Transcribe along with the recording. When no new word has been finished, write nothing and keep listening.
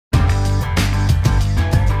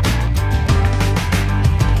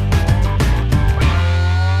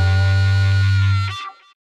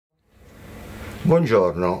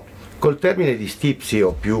Buongiorno. Col termine di stipsi,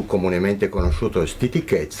 o più comunemente conosciuto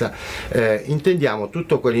stitichezza, intendiamo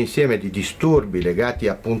tutto quell'insieme di disturbi legati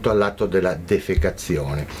appunto all'atto della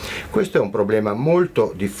defecazione. Questo è un problema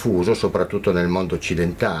molto diffuso, soprattutto nel mondo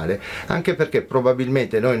occidentale, anche perché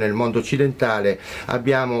probabilmente noi nel mondo occidentale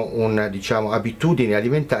abbiamo abitudini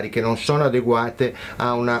alimentari che non sono adeguate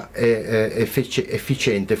a un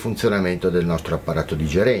efficiente funzionamento del nostro apparato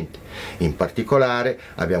digerente. In particolare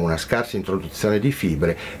abbiamo una scarsa introduzione di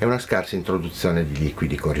fibre e una scarsa introduzione di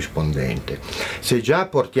liquidi corrispondente. Se già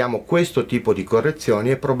portiamo questo tipo di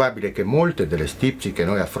correzioni, è probabile che molte delle stipsi che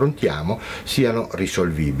noi affrontiamo siano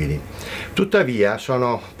risolvibili. Tuttavia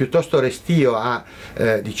sono piuttosto restio a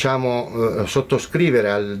sottoscrivere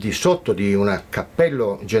al di sotto di un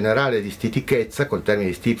cappello generale di stitichezza, col termine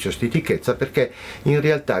di stipsi o stitichezza, perché in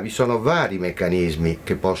realtà vi sono vari meccanismi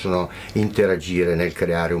che possono interagire nel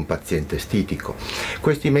creare un paziente stitico.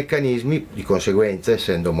 Questi meccanismi, di conseguenza,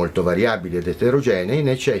 essendo molto variabili ed eterogenei,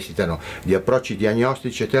 necessitano di approcci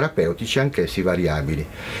diagnostici e terapeutici anch'essi variabili.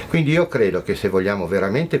 Quindi io credo che se vogliamo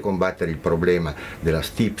veramente combattere il problema della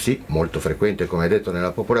stipsi, molto frequente come detto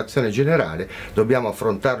nella popolazione generale, dobbiamo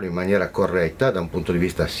affrontarlo in maniera corretta da un punto di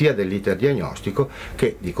vista sia dell'iter diagnostico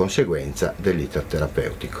che di conseguenza dell'iter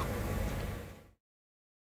terapeutico.